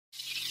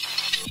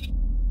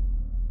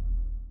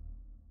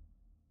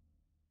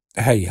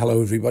Hey,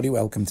 hello everybody,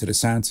 welcome to the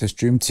Sound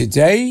Test Room.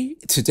 Today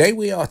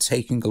we are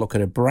taking a look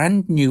at a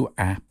brand new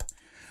app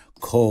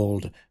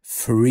called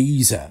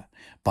Freezr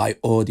by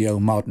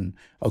Audiomodern.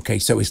 Okay,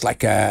 so it's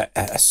like a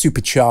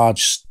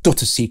supercharged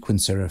stutter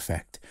sequencer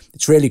effect.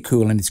 It's really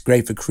cool and it's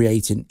great for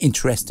creating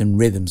interesting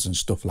rhythms and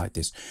stuff like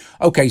this.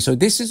 Okay, so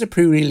this is a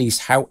pre-release.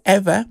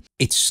 However,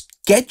 it's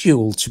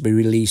scheduled to be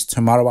released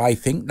tomorrow, I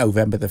think,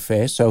 November the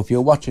 1st. So if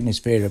you're watching this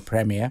via a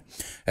premiere,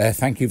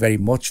 thank you very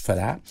much for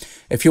that.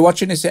 If you're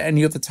watching this at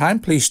any other time,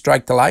 please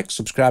strike the like,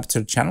 subscribe to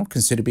the channel,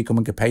 consider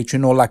becoming a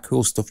patron, all that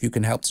cool stuff. You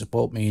can help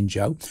support me and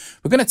Joe.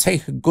 We're going to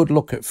take a good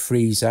look at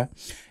Freezr.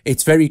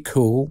 It's very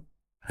cool.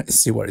 Let's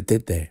see what it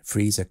did there.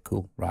 Freezr,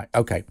 cool. Right,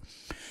 okay.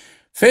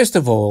 First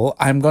of all,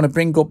 I'm going to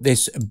bring up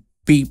this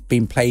beat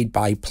being played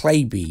by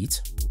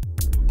Playbeat.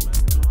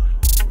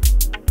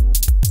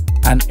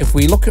 And if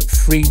we look at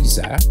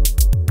Freezr,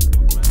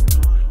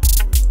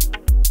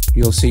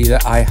 you'll see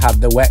that I have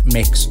the wet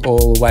mix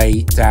all the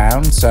way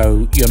down,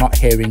 so you're not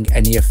hearing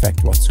any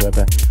effect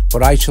whatsoever.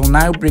 But I shall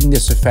now bring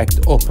this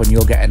effect up and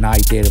you'll get an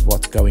idea of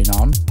what's going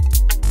on.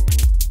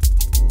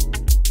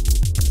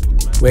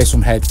 Wear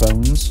some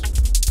headphones,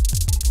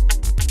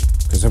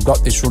 because I've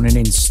got this running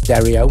in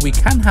stereo. We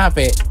can have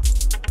it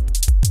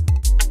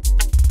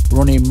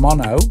running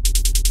mono.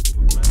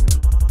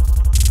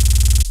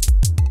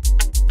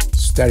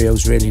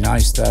 Stereo's really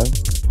nice though.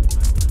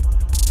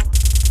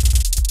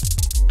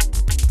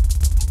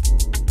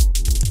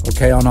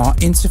 Okay, on our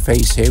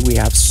interface here we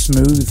have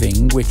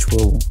smoothing, which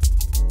will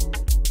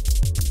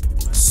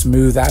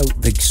smooth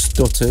out the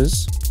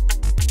stutters.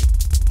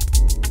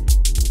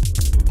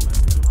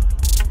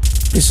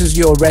 This is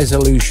your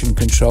resolution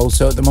control,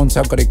 so at the moment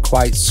I've got it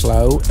quite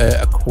slow,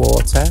 a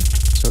quarter,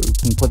 so we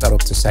can put that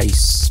up to say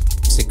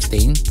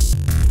 16.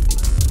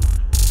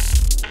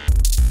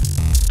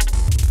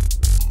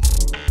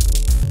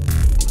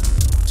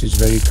 Which is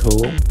very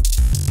cool.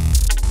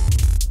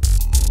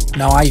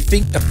 Now I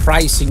think the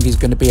pricing is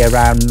going to be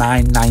around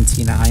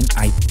 $9.99,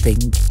 I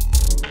think,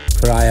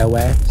 for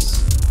iOS.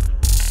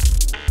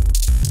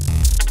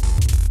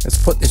 Let's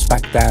put this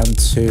back down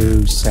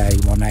to say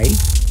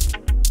 1/8.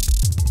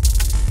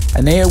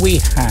 And here we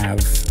have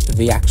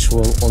the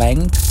actual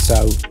length,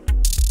 so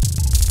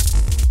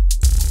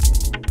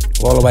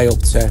all the way up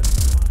to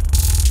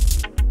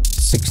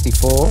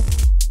 64.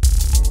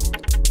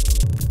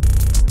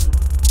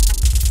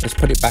 Let's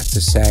put it back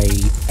to say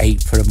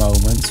 8 for a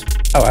moment.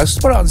 Oh, let's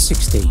put it on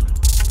 16.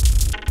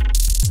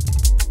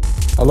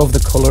 I love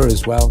the color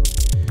as well.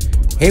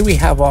 Here we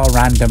have our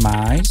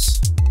randomize.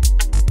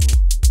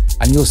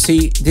 And you'll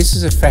see this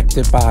is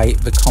affected by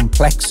the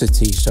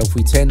complexity. So if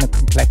we turn the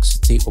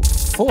complexity up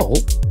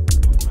full,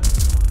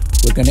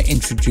 we're going to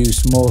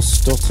introduce more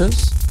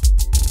stutters.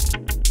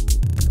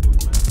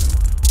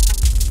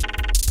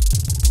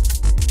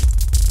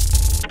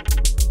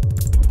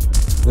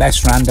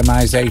 Less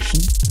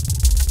randomization.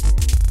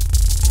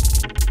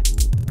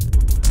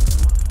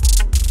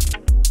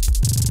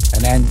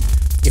 And then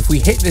if we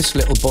hit this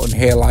little button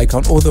here, like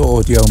on other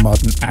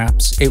Audiomodern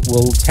apps, it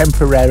will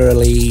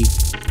temporarily,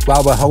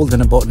 while we're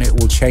holding a button, it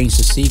will change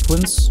the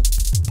sequence,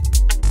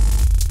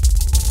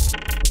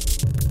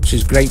 which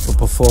is great for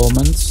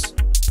performance.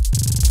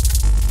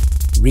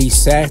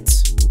 Reset,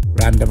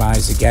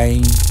 randomize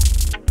again.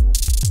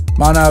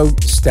 Mono,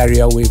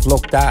 stereo we've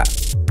looked at.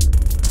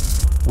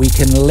 We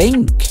can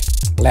link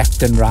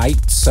left and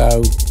right,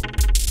 so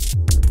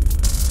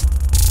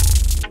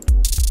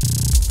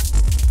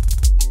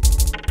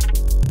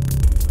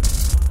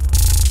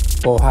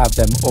or have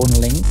them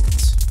unlinked.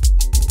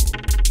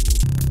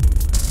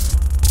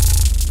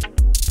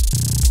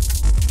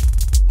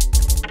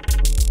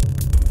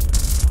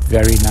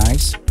 Very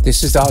nice.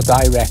 This is our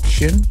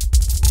direction.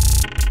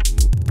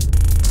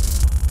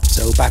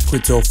 So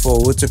backwards or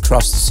forwards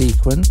across the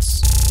sequence.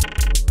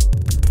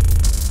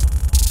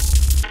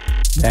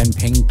 Then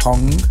ping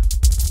pong.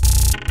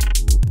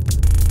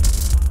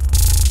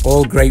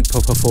 All great for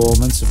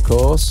performance, of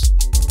course.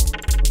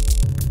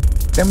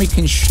 Then we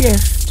can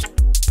shift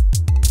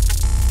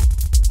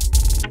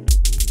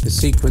the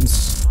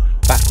sequence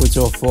backwards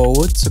or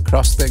forwards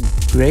across the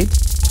grid.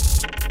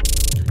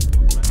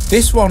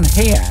 This one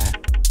here,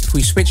 if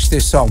we switch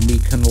this on, we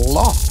can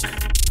lock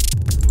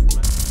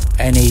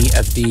any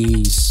of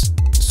these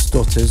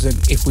stutters, and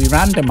if we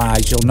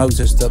randomize, you'll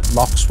notice that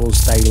locks will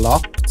stay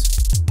locked.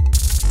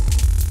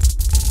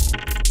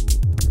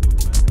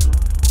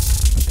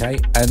 Okay,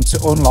 and to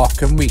unlock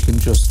them, we can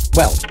just,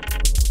 well,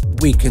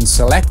 we can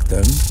select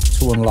them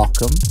to unlock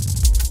them.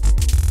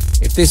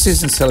 If this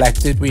isn't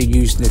selected, we're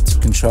using it to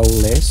control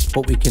this,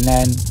 but we can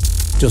then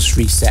just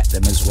reset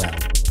them as well.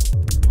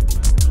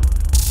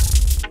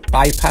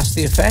 Bypass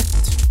the effect.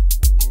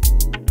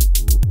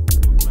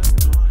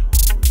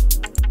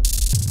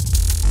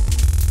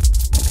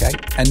 Okay,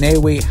 and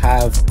there we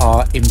have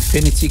our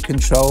infinity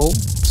control,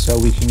 so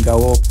we can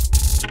go up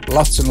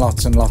lots and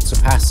lots and lots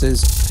of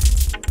passes.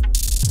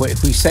 But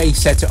if we say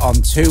set it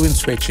on 2 and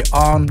switch it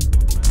on,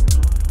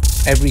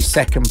 every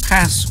second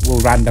pass will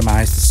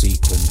randomize the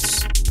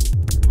sequence.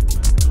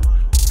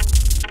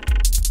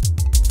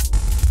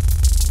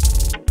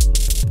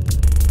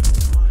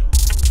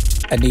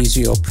 And these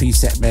are your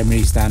preset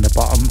memories down the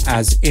bottom,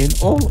 as in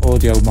all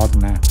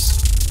Audiomodern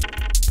apps.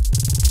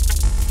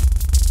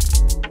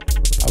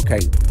 Okay,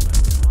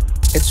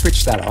 let's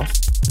switch that off.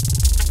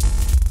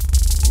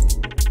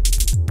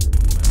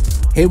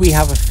 Here we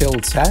have a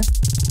filter.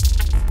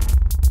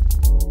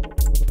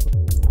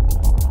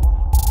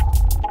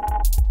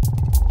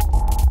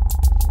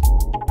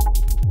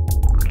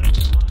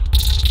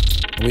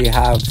 We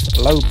have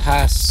low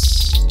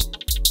pass,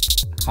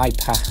 high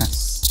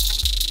pass,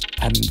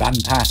 and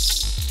band pass.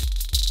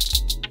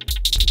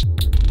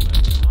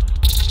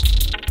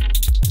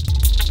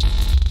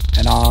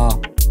 And our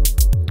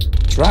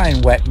dry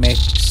and wet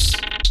mix.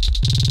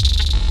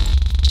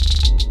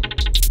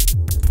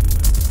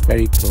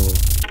 Very cool.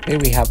 Here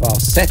we have our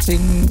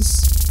settings.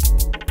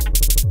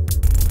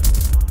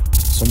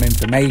 Some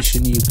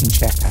information you can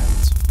check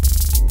out.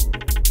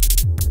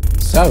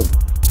 So,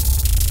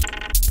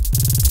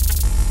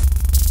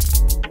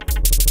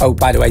 oh,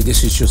 by the way,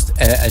 this is just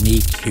an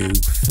EQ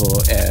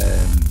for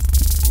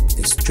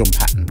this drum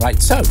pattern.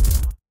 Right, so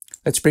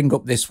let's bring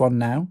up this one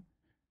now.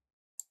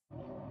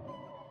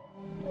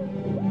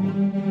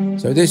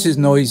 So this is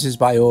Noises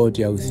by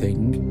Audio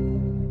Thing.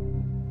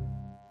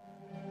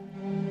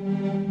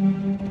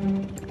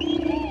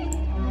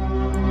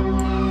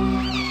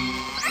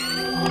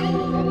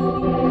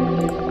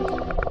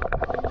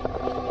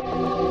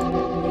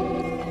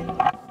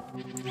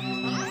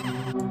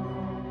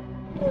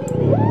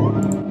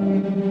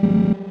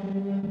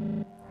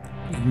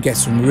 You can get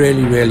some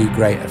really, really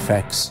great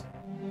effects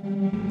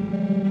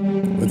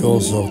with all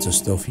sorts of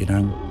stuff, you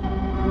know.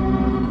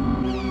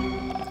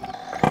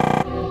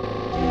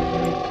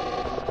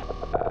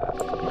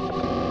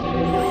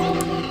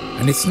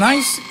 And it's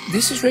nice,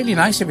 this is really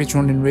nice if it's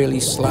running really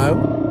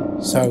slow,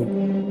 so.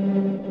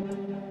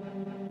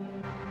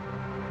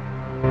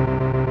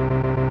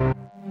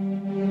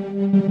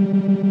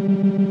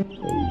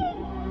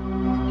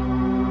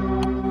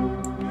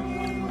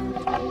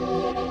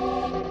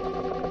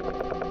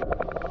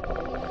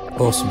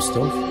 Awesome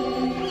stuff.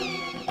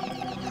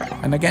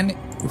 And again,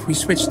 if we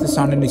switch this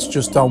on and it's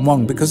just on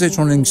one, because it's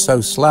running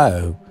so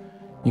slow,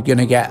 you're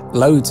gonna get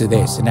loads of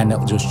this and then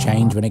it'll just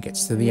change when it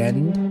gets to the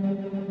end.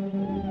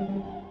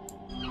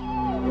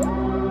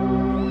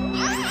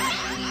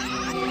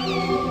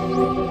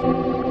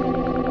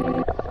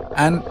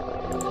 And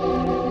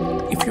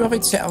if you have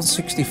it set on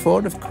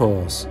 64, of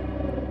course,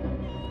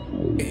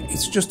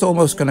 it's just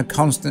almost going to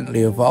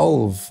constantly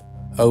evolve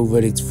over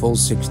its full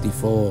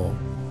 64.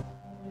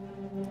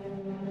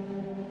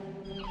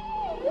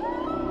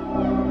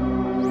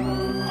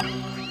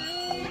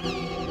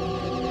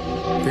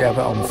 If you have it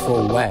on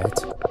full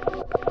wet,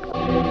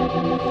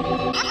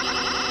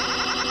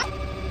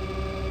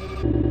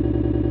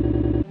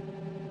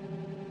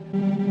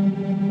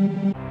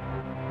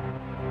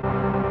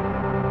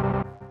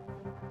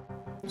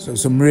 so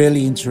some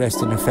really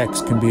interesting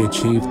effects can be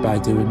achieved by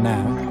doing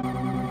that.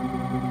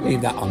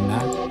 Leave that on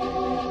now.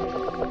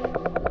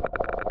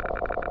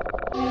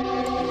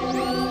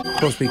 Of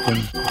course we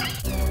can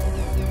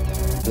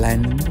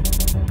blend.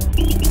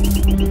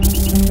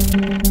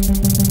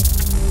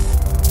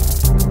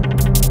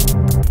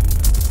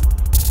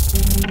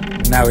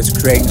 Now it's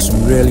creating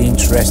some really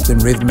interesting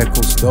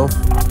rhythmical stuff.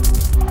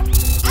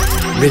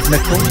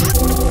 Rhythmical?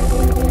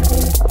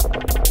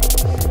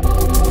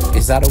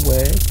 Is that a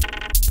word?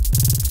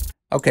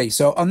 Okay,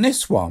 so on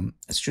this one,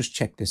 let's just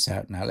check this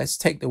out now. Let's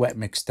take the wet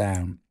mix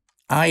down.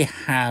 I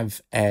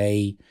have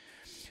and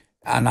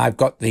I've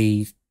got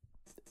the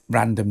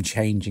random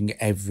changing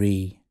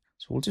every,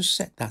 so we'll just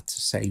set that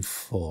to say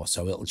 4,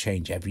 so it'll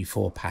change every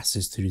 4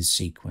 passes through the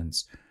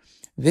sequence.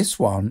 This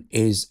one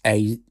is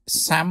a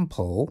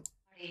sample.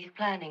 He's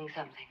planning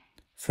something.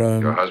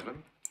 From your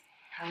husband?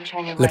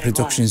 the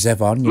production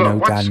Zeeon, you know,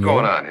 what's Daniel.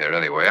 What's going on here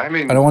anyway? I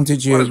mean, and I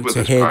wanted you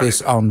to hear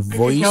this on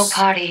voice. This is no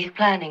party, he's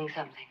planning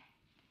something.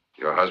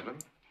 Your husband?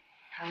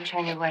 I'm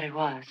trying to what it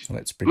was. So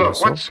let's bring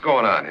this what's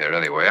going on here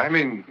anyway? I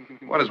mean,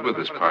 what is with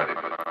this party?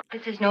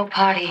 This is no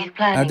party, he's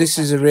planning. Now this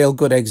is a real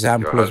good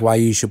example of why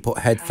you should put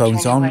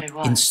headphones on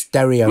in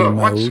stereo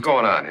mode. What's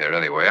going on here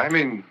anyway? I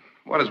mean,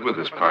 what is with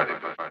this party?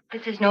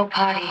 This is no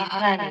party, he's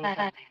planning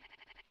something.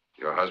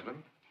 Your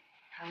husband?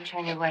 I'm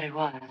trying to what it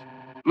was.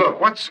 Look,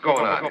 what's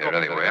going on here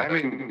anyway? I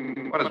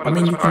mean, what is with I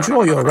mean, this you can party?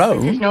 draw your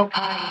own. This is no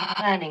party, he's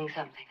planning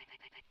something.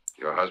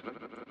 Your husband?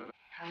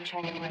 I'm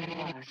trying to what it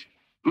was.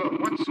 Look,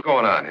 what's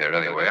going on here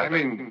anyway? I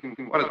mean,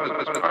 what is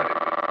with this party?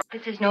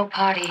 This is no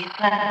party, he's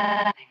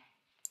planning.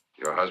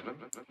 Your husband?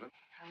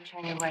 I'm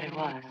trying to what it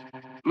was.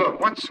 Look,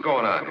 what's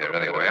going on here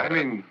anyway? I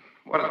mean,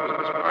 what is with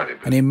this party?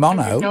 And in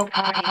mono. This is no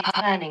party, he's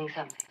planning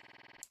something.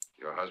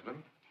 Your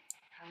husband?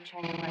 I'm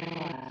trying to what it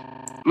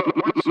was. Look,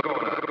 what's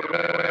going on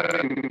here?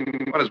 I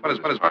mean, what is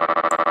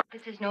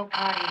This is no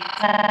party, he's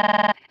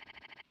planning.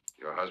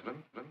 Your husband?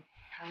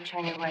 I'm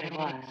trying to what it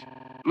was.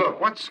 Look,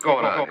 what's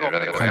going on here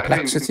anyway?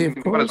 Complexity, of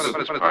course. What is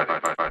with this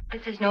party?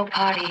 This is no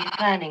party, he's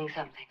planning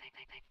something.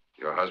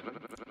 Your husband?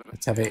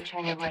 Let's have it I'm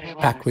trying to what it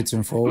was. backwards and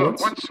Look,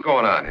 forwards. what's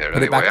going on here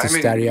Put it anyway? back to I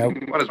mean, stereo.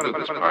 what is with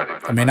this party?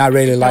 I mean, I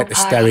really like the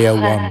stereo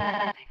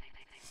one.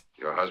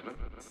 Your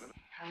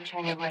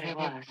wish I knew what it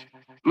was.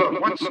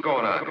 Look, what's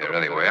going on here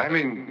anyway? I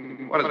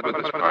mean, what is with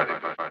this party?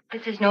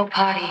 This is no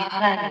party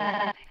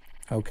planning.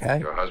 Okay.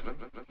 Your husband?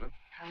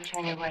 I wish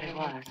I knew what it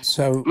was.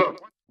 So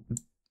Look,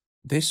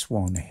 this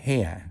one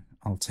here,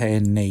 I'll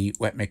turn the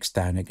wet mix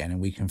down again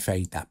and we can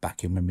fade that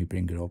back in when we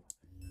bring it up.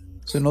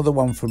 It's another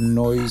one from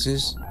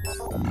Noises.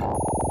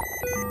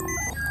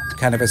 It's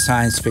kind of a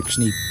science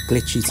fiction-y,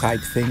 glitchy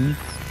type thing.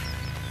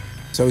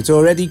 So it's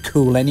already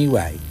cool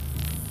anyway.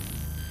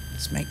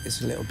 Let's make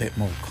this a little bit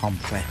more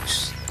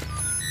complex.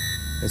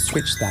 Let's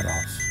switch that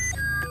off.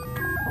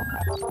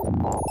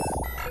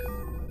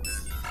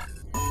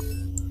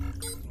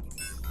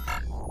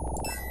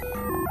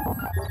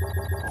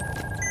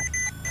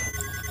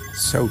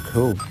 So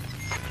cool.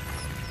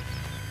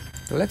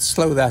 So let's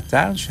slow that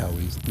down, shall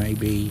we?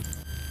 Maybe.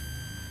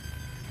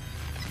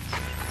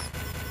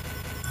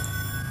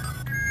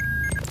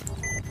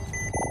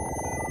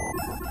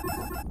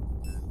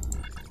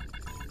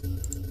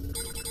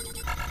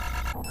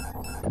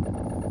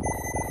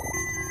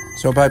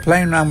 So by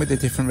playing around with the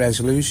different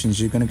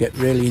resolutions, you're going to get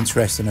really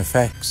interesting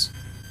effects.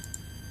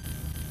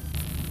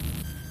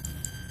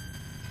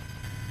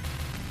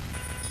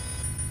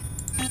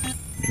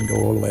 You can go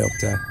all the way up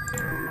there.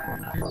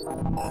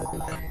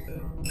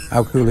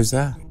 How cool is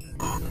that?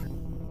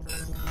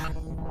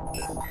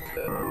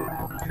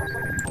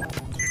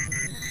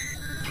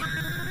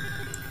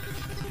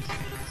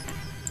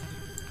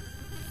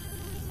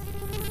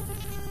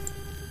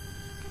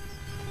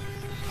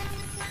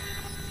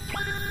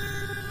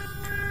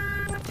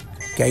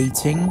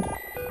 Gating.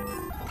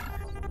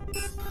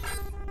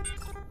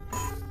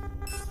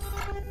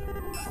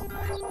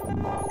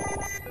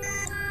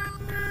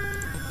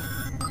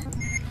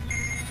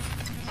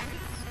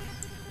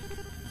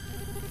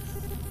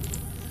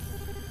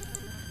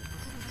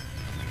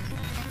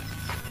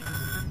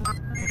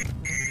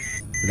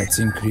 Let's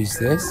increase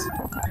this.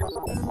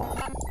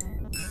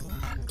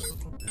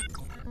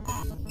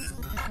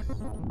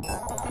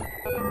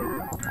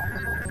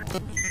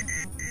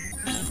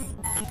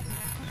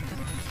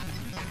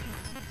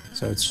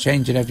 So it's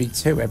changing every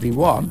two, every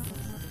one.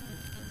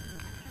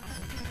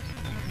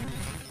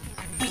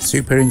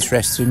 Super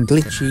interesting,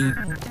 glitchy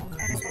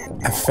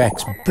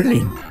effects.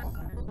 Brilliant.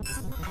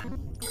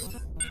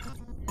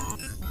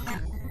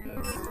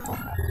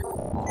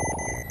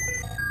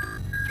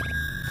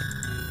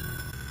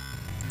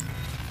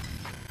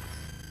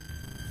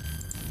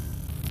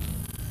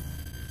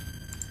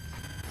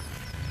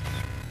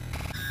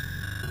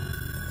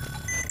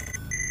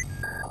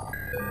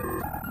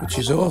 Which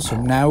is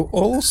awesome. Now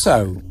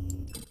also,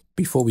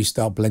 before we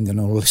start blending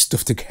all this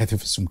stuff together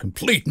for some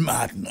complete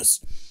madness,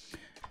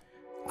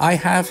 I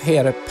have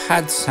here a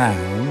pad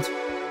sound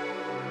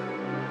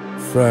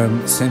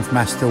from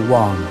SynthMaster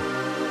 1.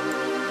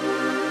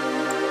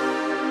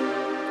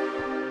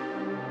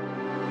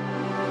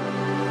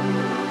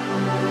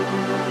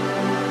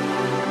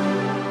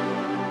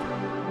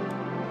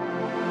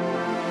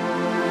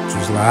 Which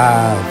is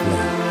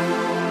lovely.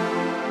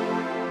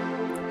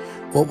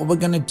 What we're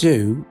going to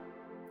do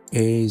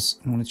is,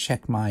 I'm going to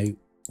check my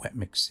wet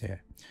mix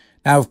here.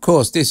 Now, of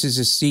course, this is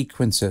a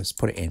sequencer. Let's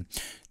put it in.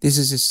 This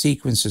is a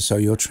sequencer, so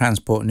your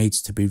transport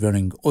needs to be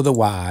running.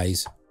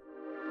 Otherwise,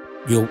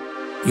 you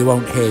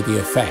won't hear the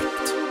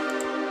effect.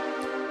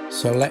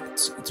 So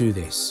let's do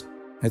this.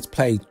 Let's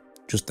play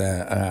just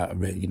a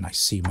really nice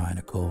C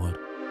minor chord.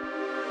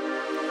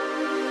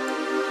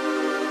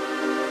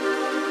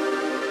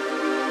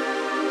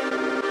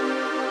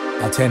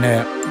 I'll turn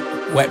a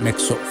wet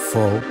mix up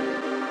full.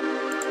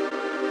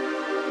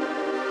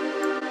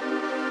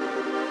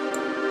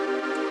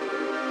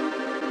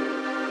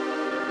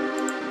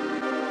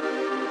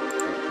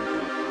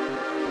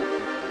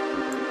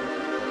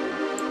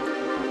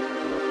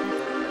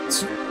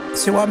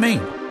 See what I mean?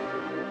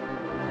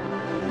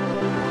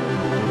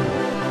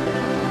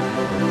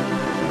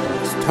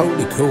 It's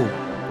totally cool.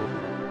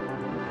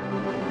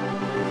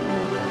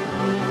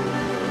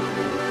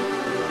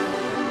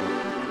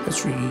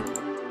 Let's read.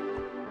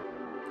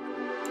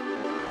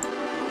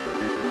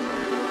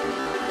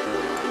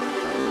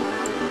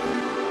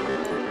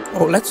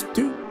 Oh, let's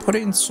put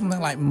it in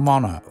something like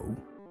mono.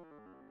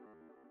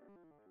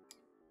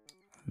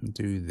 And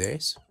do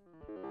this.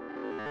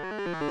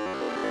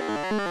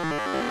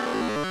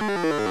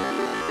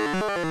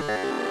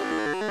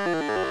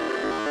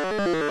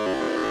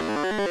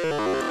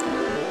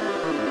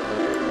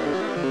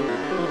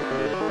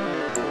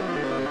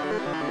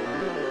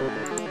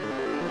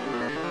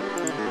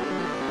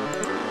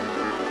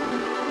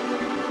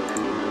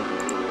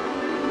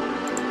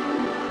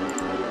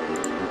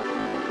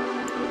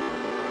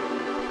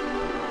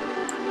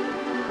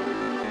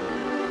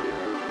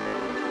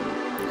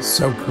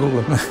 So cool,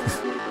 isn't it?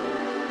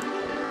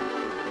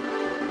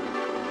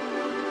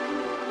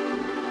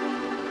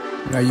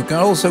 Now you're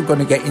also going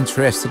to get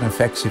interesting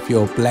effects if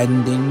you're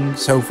blending.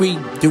 So if we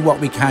do what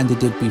we kind of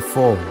did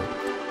before,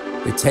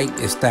 we take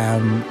this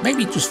down,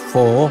 maybe just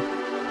 4.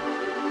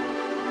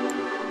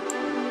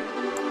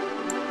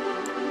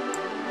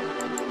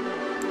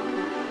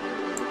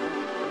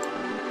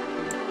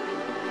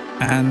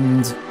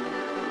 And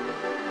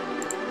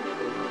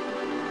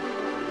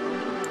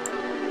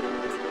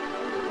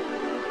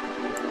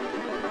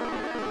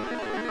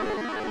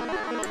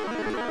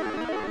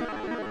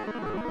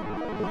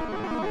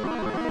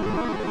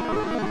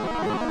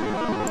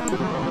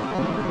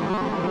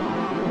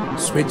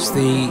switch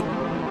the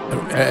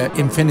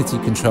infinity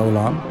control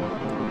on.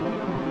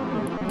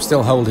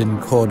 Still holding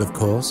chord, of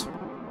course.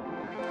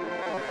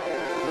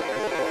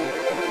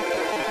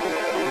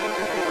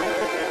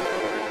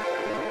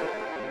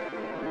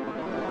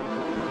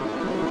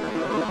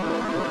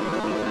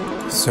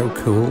 So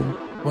cool.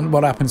 Wonder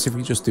what happens if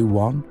we just do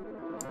one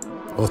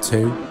or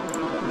two.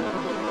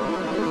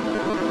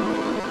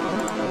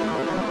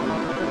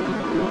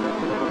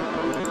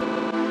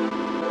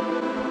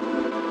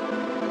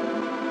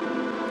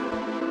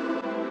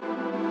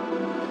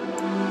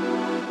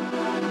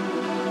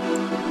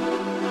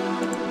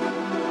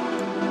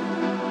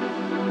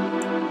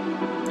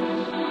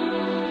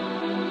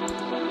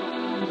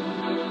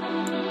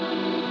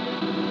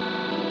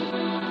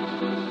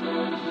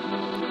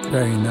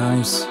 Very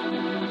nice.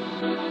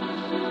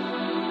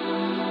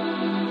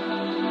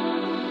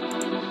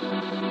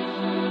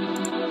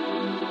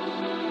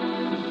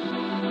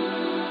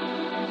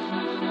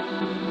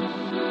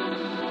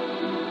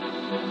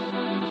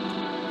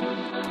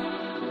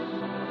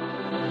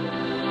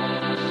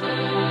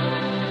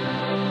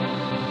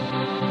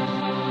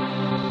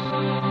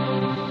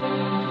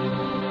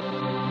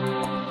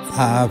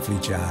 Lovely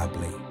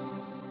jubbly.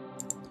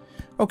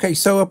 Okay,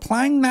 so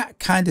applying that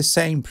kind of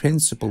same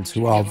principle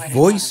to our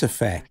voice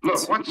effect.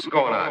 Look, what's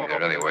going on here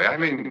anyway? I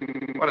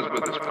mean, what is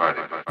with this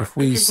party? If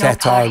we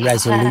set our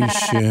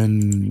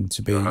resolution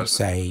to be,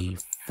 say,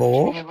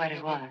 4.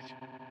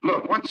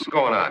 Look, what's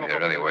going on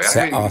here anyway?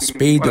 Set our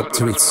speed up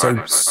to its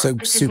so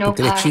super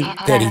glitchy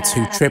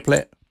 32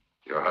 triplet.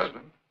 Your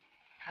husband?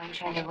 I'm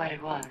trying to what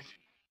it was.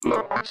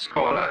 Look, what's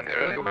going on here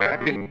anyway? I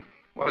mean,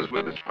 what is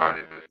with this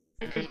party?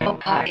 This is no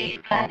party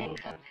planning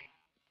something.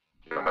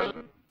 Your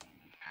husband?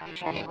 I'm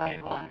trying to what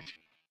it was.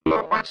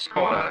 Look, what's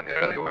going on here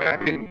anyway? I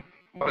mean,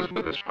 what is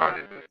with this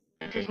party?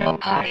 This is no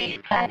party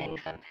planning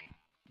something.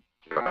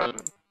 Your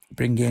husband?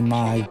 Bring in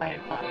my... What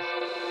it was.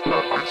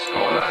 Look, what's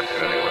going on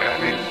here anyway? I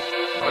mean,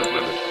 what is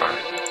with this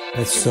party?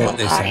 Let's sort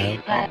this Party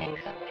out. planning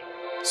something.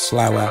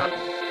 Slower.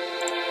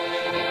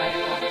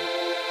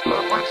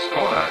 Look, what's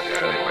going on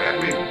here anyway? I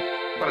mean,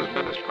 what is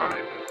with this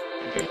party?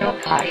 This is no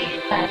party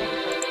planning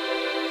something.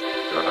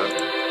 Your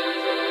husband?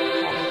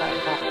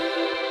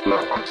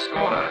 Look, what's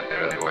going on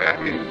here anyway? I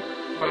mean,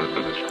 what is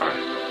with this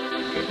party?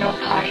 There's no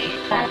party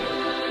planning.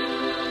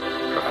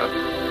 Your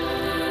husband?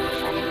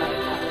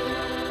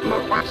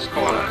 Look, what's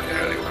going on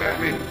here anyway? I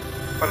mean,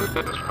 what is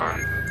with this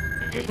party?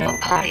 There's no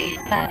party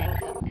planning.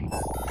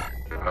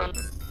 Your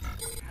husband?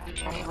 I'm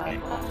trying to what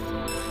it was.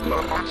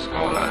 Look, what's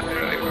going on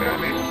here anyway? I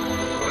mean,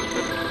 what is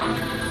with this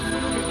party?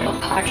 There's no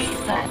party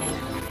planning.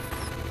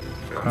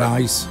 Your husband?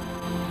 Nice.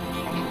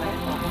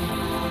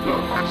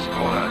 Look, what's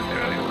going on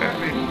here anyway? I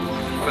mean,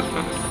 what is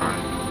with this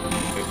party?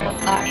 There's no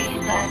party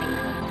planning.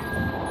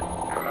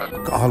 Your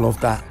husband? God, I love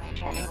that. I'm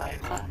trying to what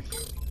it was.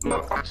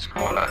 Look, what's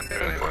going on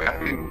here anyway? I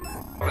mean,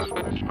 what is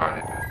with this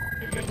party?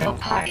 There's no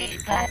party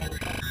planning.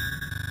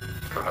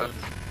 Your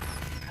husband?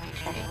 I'm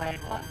trying to what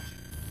it was.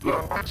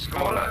 Look, what's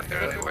going on here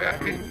anyway? I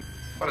mean,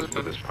 what is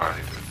with this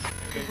party?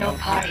 There's no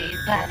party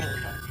planning.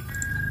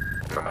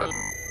 Your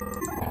husband?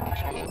 I'm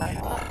trying to what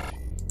it was.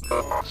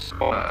 Look, what's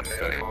going on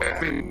here anyway?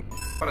 I mean,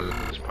 what is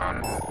with this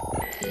party?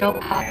 There's no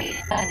party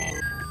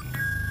planning.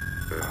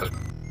 Your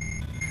husband?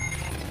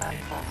 What it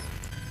was.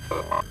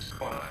 Look, what's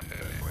going on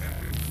here anyway?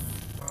 I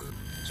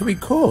mean, So we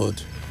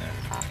could.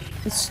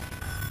 Let's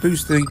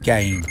boost the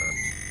gain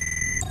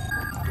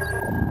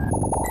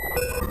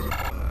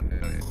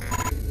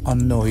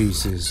on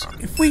noises.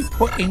 If we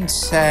put in,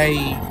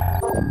 say,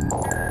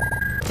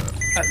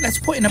 let's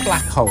put in a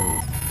black hole.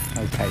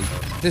 Okay,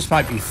 this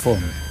might be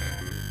fun.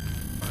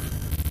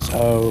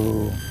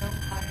 So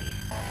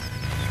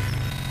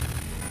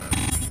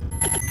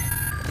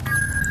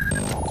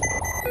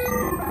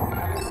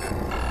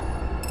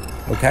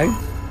okay.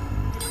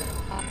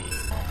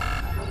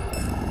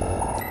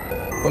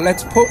 Well,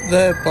 let's put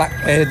the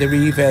the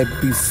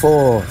reverb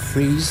before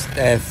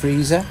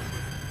Freezr.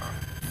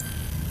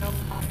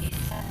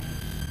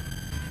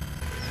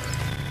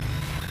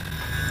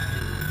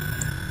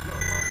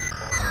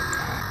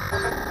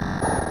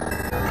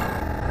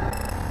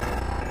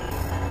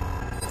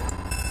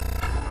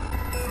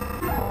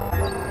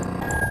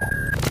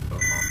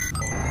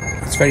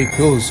 It's very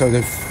cool. So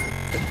the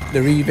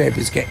reverb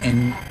is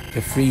getting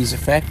the freeze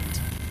effect.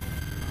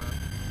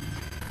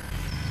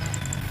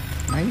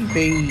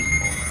 Maybe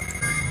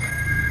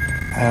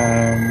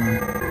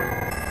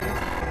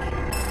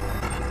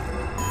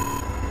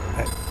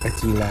a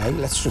delay.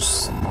 Let's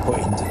just put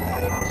in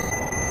delay.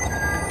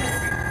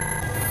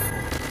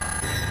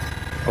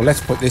 Oh,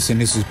 let's put this in.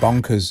 This is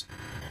bonkers.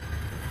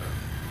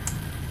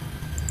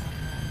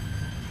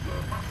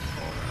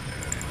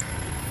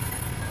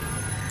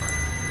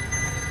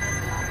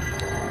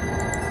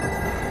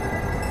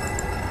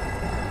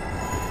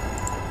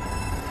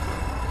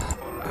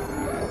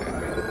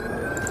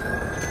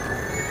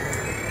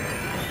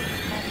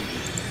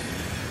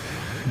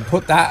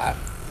 Put that.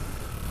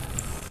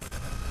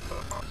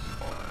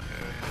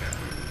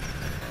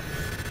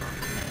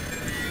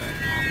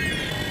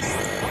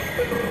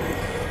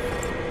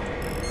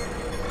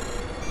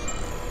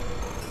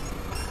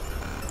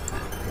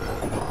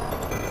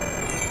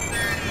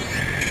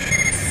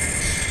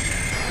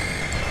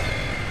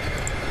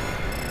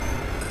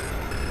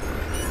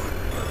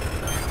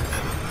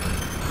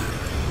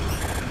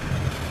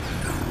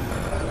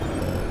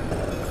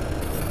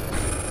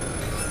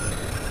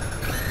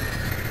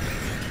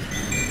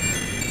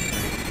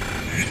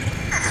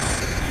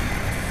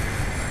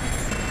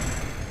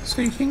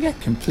 So you can get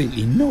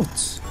completely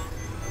nuts.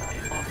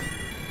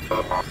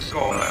 There's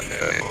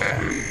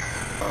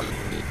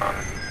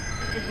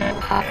no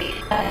party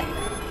burning.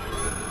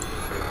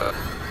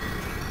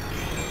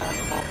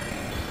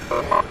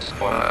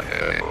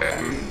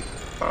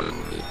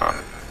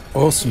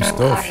 Awesome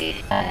stuff.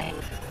 Party burning.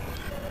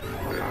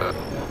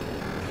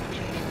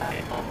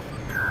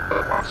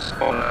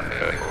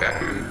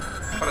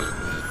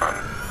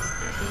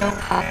 No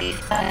party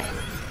burning.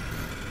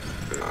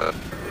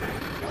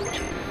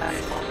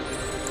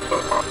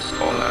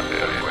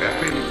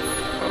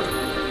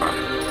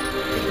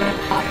 No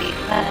party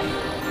burning.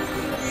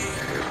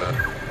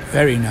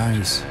 Very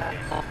nice.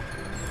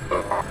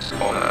 No party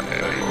burning.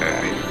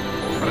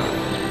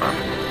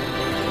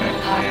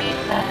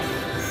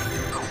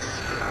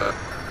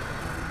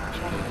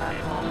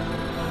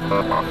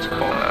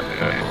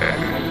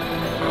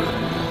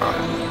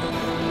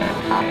 No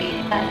party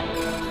burning.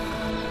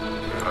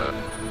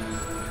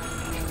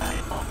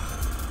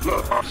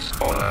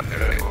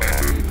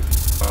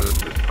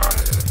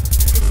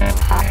 No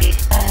party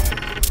burning.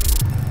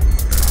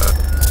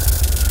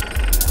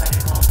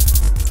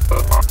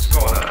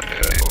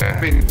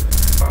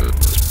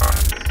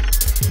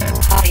 No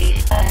party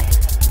burning.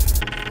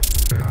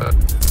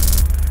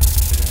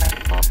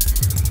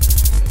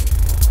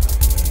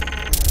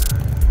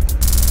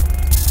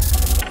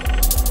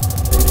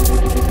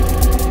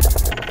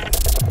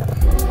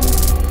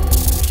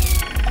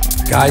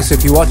 Guys,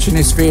 if you're watching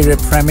this via a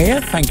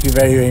premiere, thank you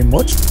very, very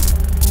much.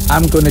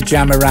 I'm going to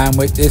jam around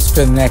with this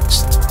for the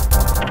next,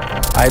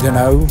 I don't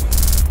know,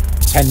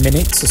 10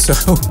 minutes or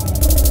so.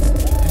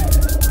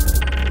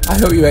 I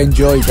hope you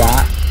enjoyed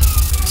that.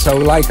 So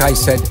like I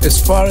said, as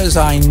far as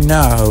I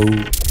know,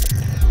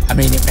 I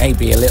mean, it may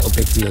be a little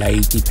bit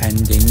delayed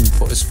depending,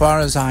 but as far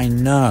as I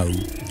know,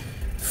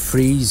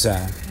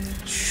 Freezr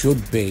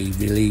should be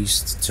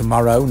released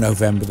tomorrow,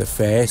 November the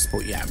 1st,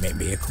 but yeah,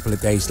 maybe a couple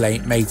of days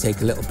late. May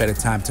take a little bit of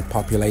time to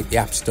populate the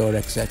App Store,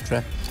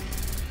 etc.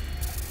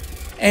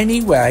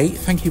 Anyway,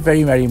 thank you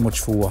very, very much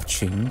for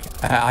watching.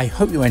 I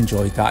hope you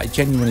enjoyed that. I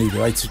genuinely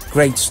do. It's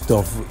great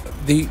stuff.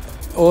 The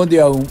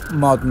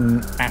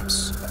Audiomodern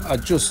apps are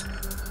just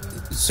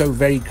so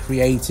very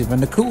creative,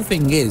 and the cool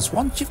thing is,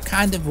 once you've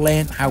kind of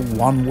learned how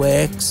one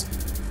works,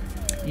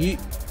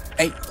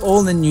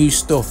 all the new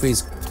stuff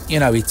is, you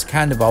know, it's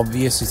kind of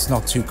obvious. It's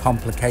not too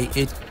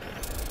complicated,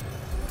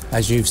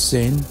 as you've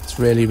seen. It's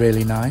really,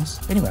 really nice.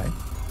 Anyway,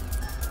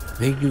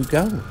 there you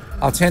go.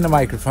 I'll turn the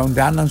microphone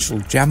down and she'll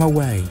jam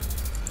away.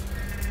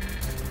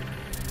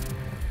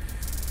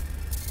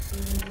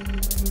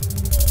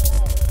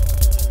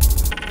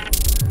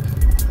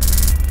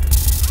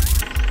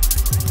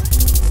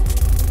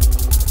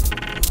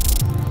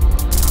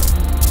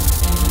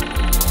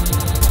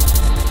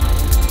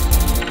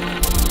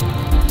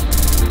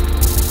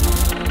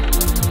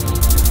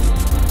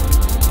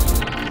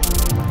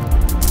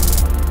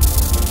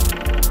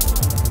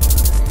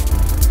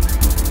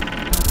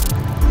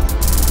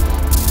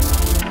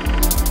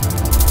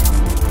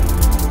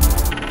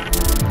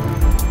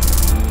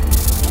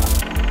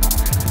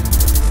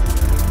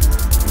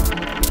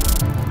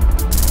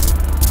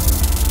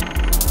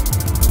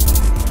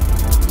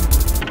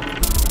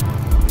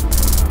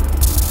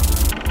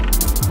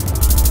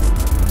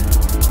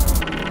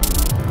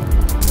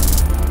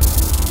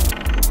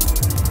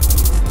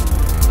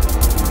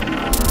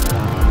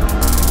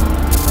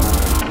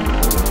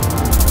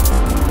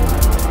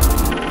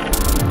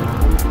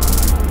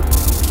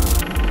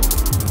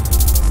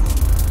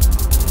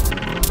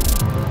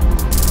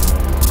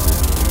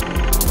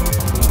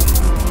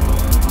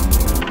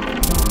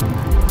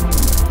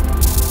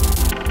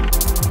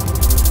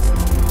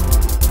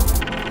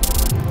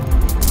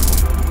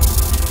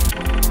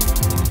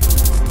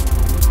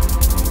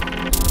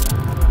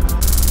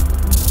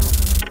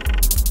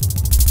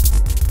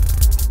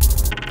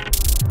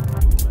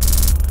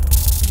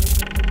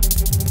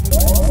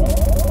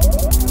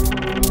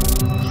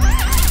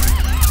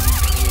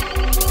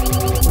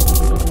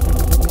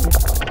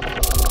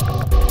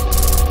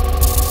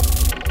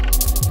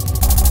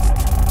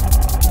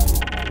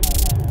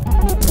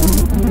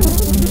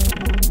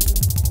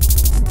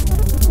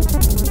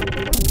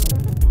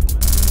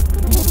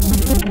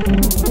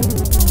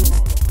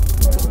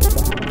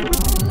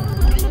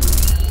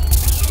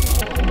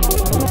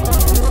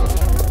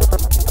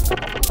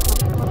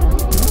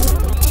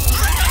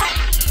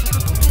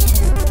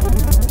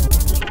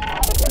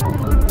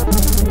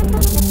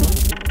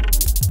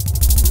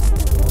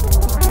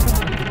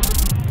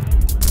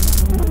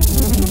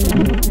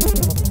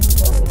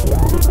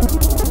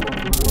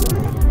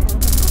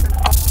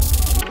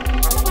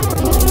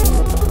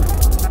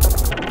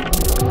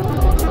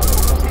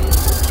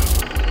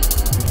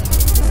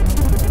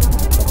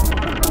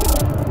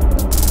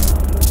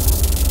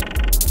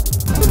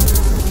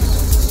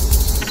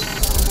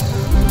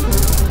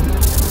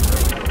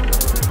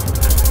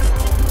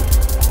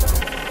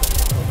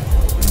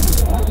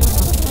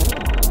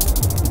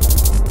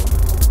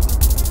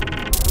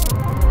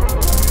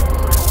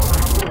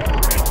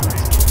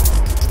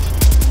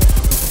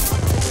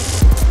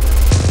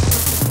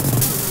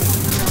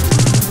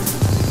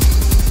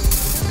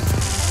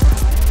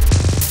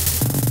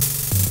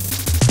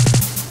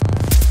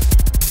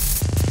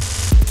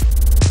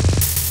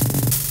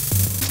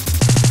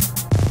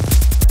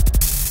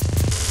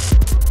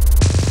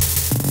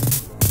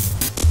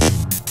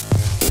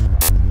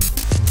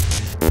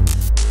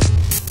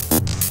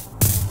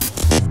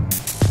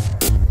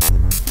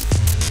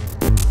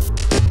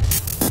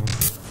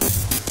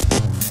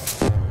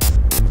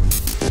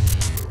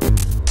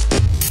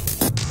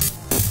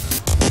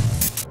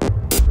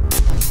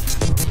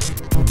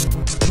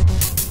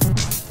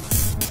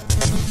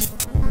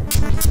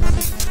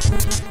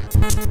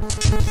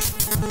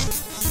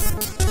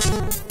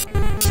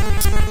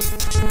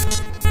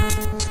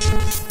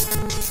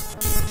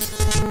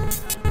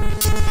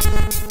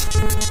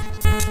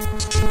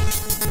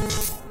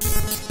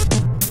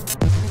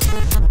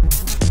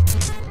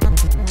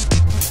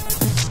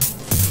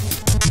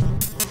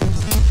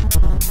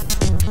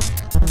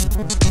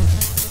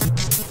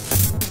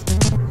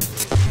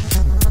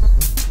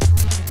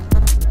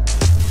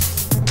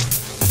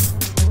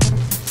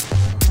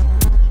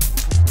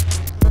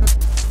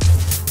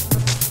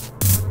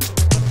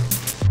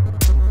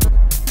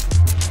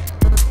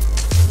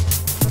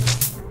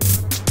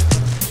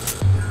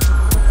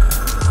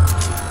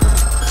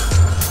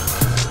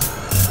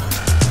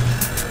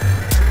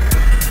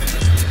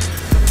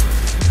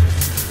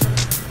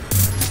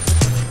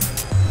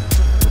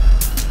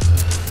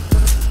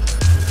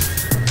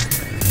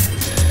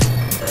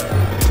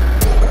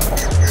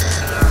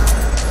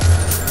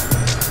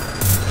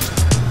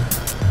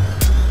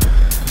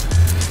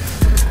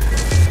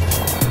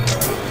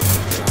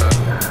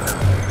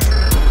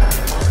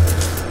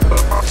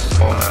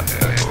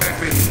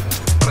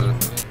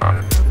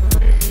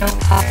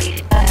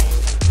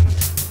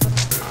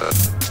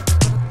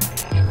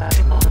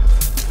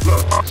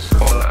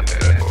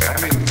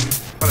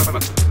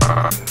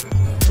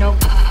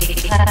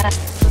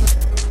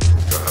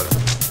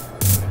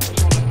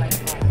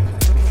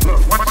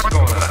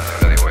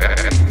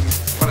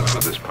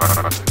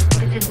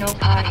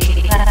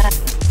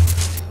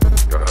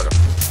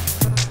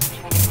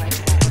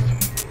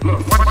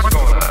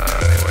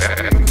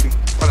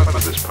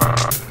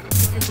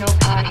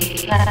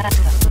 Look,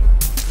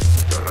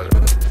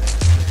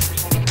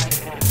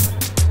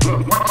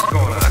 what's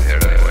going on here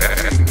anyway?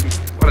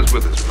 What is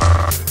with this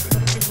power?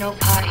 There's no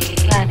party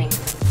planning.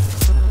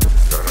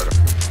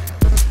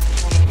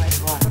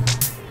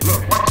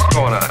 Look, what's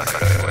going on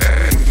here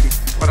anyway?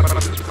 What is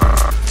with this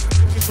power?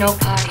 There's no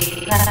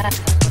party planning.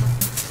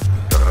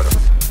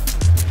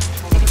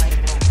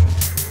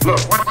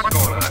 Look, what's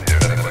going on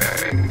here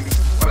anyway?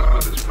 What is with this power? There's no party planning. Look, what's going on anyway? What is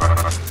with this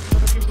power?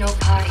 There's no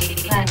party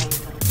planning.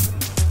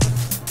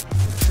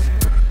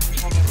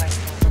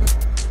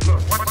 Look,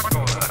 what's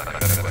going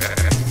on anyway?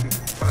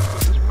 What is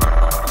with this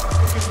power?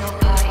 There's no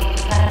party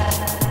planning.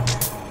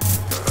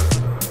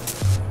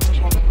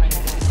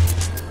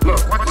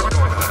 Look, what's going on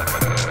anyway? What is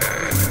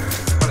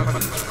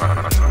with this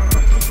power?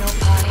 There's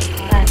no party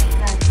planning.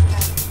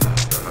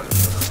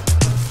 Look,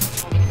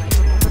 what's going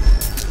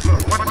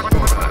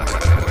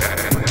on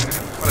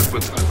anyway? What is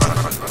with this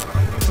party?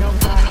 There's no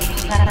party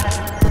planning.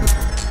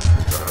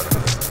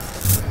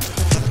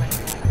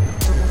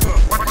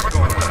 Look, what's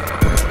going on anyway?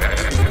 What is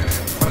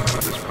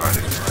with this power? There's no party planning. Look, what's going on anyway? What is with this party?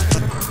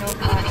 There's no party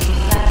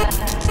planning.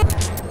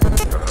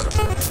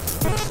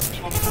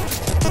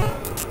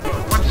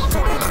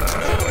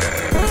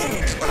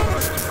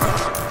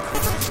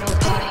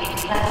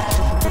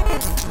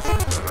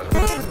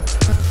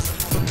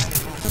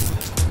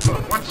 Look,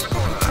 what's going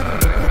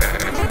on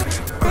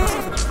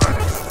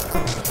anyway? There's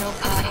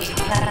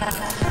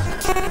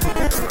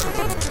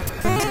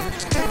no party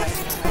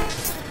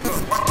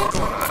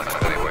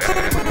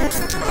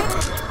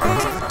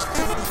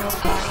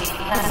planning. Look, what's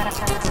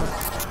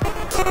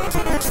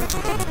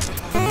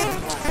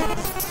going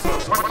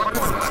on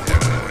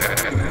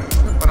here anyway?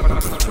 What is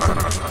with this power?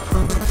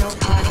 There's no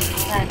party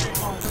planning.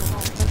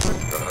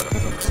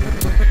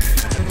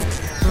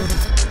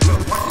 Look,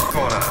 what's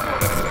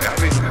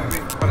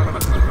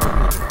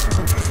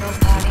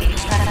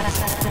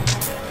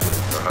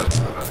going on anyway? I mean, what is with this power? There's no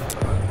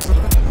party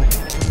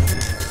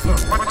planning.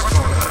 Look, what's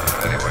going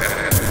on anyway?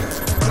 What is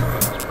with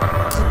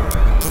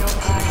this power? There's no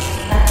party planning.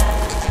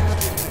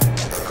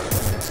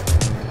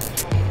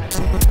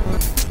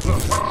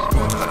 Look, what's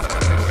going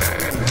on anyway?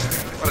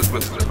 What is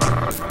with this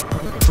power?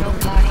 There's no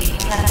party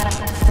planning.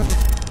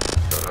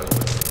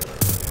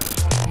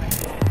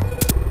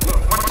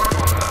 Look, what's going on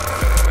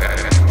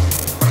anyway?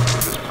 What is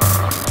with this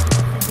power?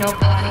 There's no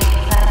party